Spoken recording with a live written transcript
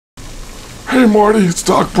Hey Marty, it's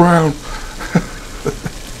Doc Brown.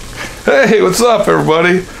 Hey, what's up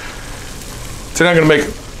everybody? Today I'm gonna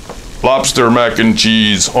make lobster mac and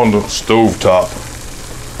cheese on the stove top.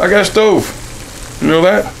 I got a stove, you know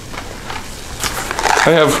that? I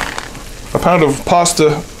have a pound of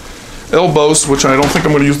pasta elbows, which I don't think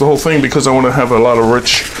I'm gonna use the whole thing because I wanna have a lot of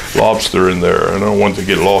rich lobster in there. I don't want to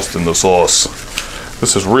get lost in the sauce.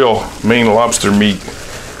 This is real Maine lobster meat.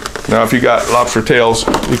 Now if you got lobster tails,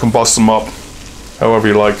 you can bust them up however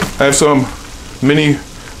you like. I have some mini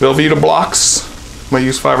Velveeta blocks. Might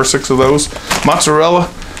use 5 or 6 of those. Mozzarella.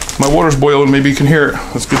 My water's boiling, maybe you can hear it.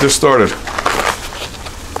 Let's get this started.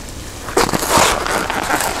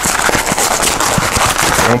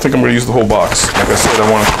 I don't think I'm gonna use the whole box. Like I said,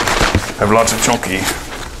 I wanna have lots of chunky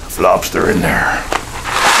lobster in there.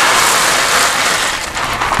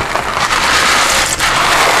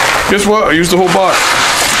 Guess what? I used the whole box.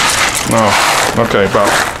 No, okay,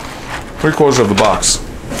 about 3/4 of the box.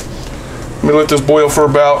 Let me let this boil for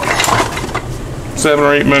about 7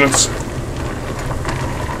 or 8 minutes.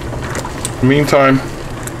 Meantime,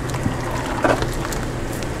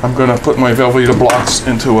 I'm gonna put my Velveeta blocks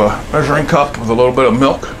into a measuring cup with a little bit of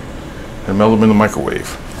milk and melt them in the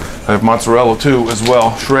microwave. I have mozzarella too as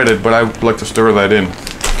well, shredded, but I like to stir that in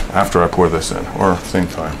after I pour this in, or same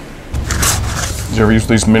time. Did you ever use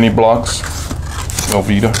these mini blocks?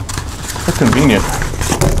 Velveeta. They're convenient.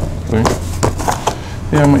 See?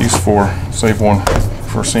 Yeah, I'm gonna use 4. Save 1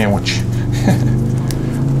 for a sandwich.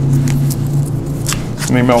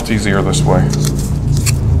 And they melt easier this way.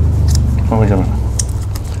 Oh, they got an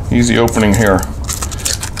easy opening here.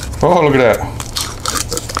 Oh, look at that.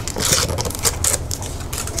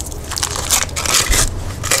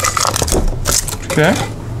 Okay.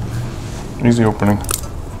 Easy opening.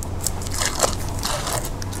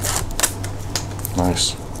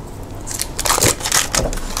 Nice.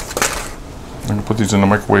 I'm gonna put these in the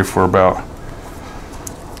microwave for about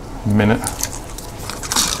a minute,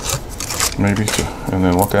 maybe, and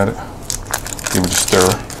then look at it. Give it a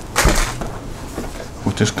stir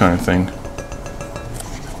with this kind of thing.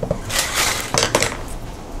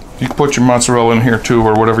 You can put your mozzarella in here too,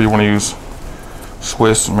 or whatever you want to use.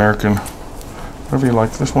 Swiss, American, whatever you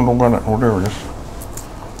like. This one don't got it. Oh, there it is.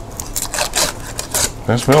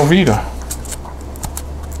 That's Velveeta.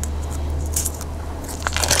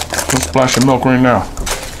 Let's splash of milk right now.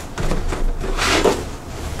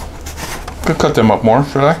 Could cut them up more,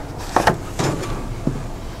 should I?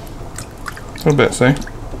 A little bit, see?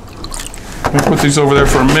 Let me put these over there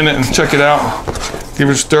for a minute and check it out. Give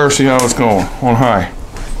it a stir, see how it's going on high.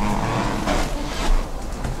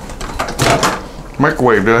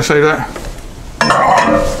 Microwave, did I say that?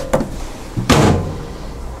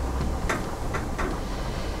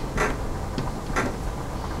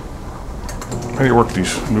 How do you work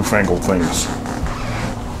these newfangled things?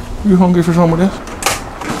 You hungry for some of this?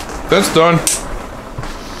 That's done.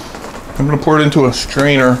 I'm gonna pour it into a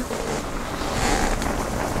strainer.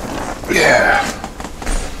 Yeah.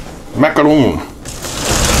 Macaron.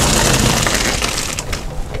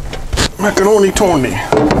 Macaroni Tony.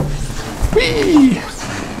 Whee!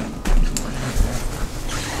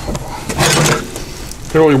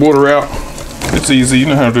 Get all your water out. It's easy, you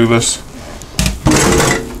know how to do this.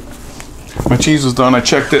 My cheese is done, I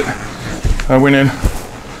checked it. I went in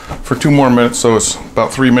for 2 more minutes, so it's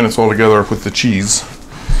about 3 minutes altogether with the cheese.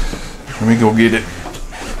 Let me go get it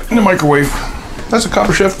in the microwave. That's a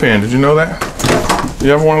Copper Chef pan, did you know that? Do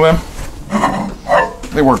you have one of them?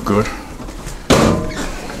 They work good.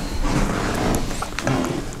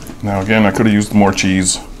 Now again, I could have used more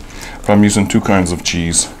cheese, but I'm using 2 kinds of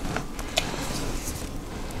cheese.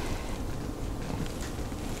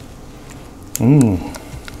 Mmm.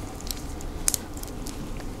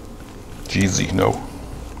 Cheesy, no.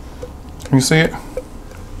 Can you see it?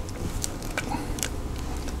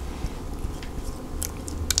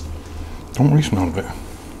 Don't reach none of it.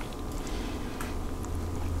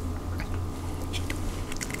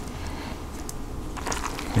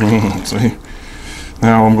 See?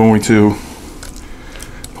 Now I'm going to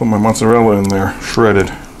put my mozzarella in there, shredded.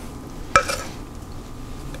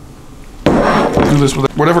 Do this with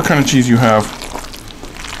whatever kind of cheese you have.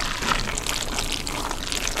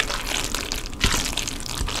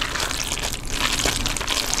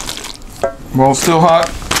 While it's still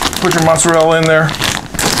hot, put your mozzarella in there,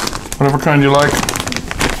 whatever kind you like.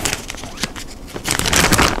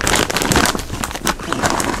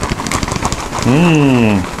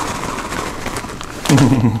 Mmm.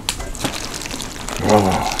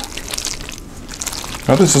 Oh.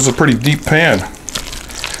 Now this is a pretty deep pan.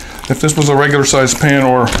 If this was a regular sized pan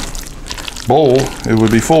or bowl, it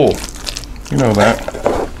would be full. You know that.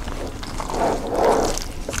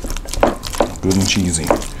 Good and cheesy.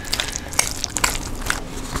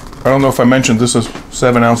 I don't know if I mentioned this is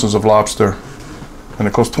 7 ounces of lobster. And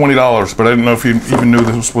it costs $20, but I didn't know if you even knew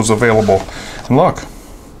this was available. And look,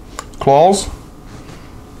 claws.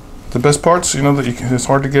 The best parts, you know, that it's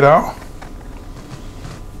hard to get out.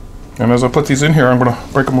 And as I put these in here, I'm going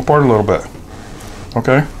to break them apart a little bit.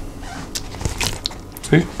 Okay?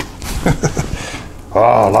 See?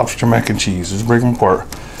 Ah, lobster mac and cheese. Just break them apart.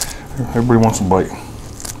 Everybody wants a bite.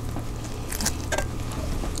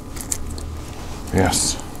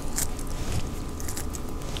 Yes.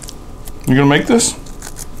 You gonna make this?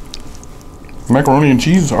 Macaroni and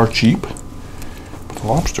cheese are cheap, but the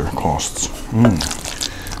lobster costs.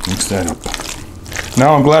 Mix that up.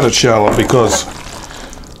 Now I'm glad it's shallow because,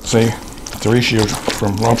 see, the ratio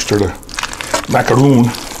from lobster to macaroon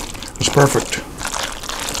is perfect.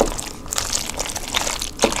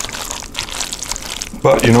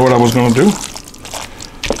 But you know what I was gonna do?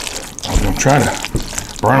 I was gonna try to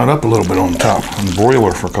brown it up a little bit on top on the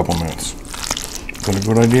broiler for a couple minutes. Is that a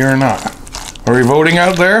good idea or not? Are we voting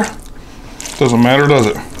out there? Doesn't matter, does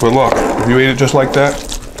it? But look, if you ate it just like that,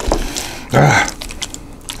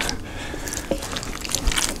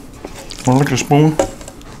 wanna lick a spoon?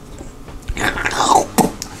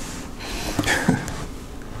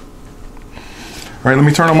 All right, let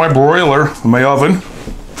me turn on my broiler, my oven.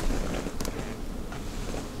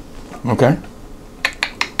 Okay.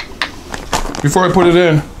 Before I put it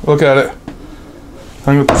in, look at it.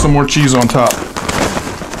 I'm gonna put some more cheese on top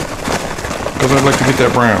because I'd like to get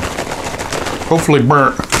that brown. Hopefully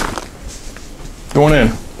burnt. Going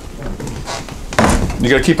in. You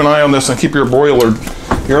gotta keep an eye on this and keep your broiler,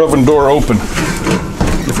 your oven door open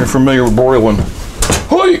if you're familiar with broiling.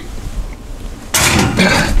 Hoi!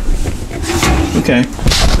 Okay,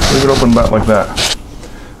 leave it open about like that.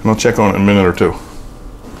 And I'll check on it in a minute or two.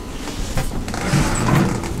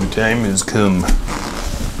 The time has come.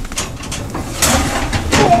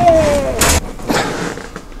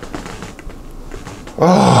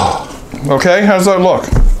 Oh, okay, how does that look?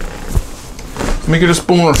 Let me get a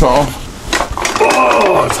spoon or something.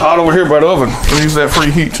 Oh, it's hot over here by the oven. We'll use that free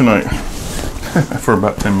heat tonight. For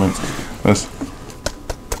about 10 minutes. This.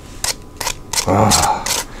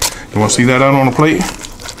 You want to see that out on a plate?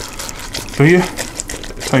 Do you?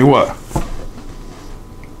 Tell you what.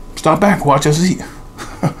 Stop back, watch us eat.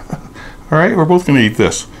 Alright, we're both going to eat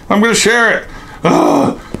this. I'm going to share it.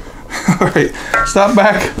 Alright, stop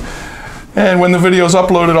back. And when the video's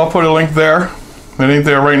uploaded, I'll put a link there. It ain't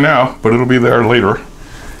there right now, but it'll be there later.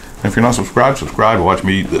 And if you're not subscribed, subscribe and watch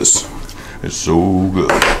me eat this. It's so good.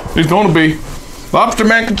 It's going to be lobster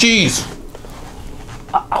mac and cheese.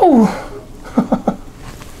 Oh.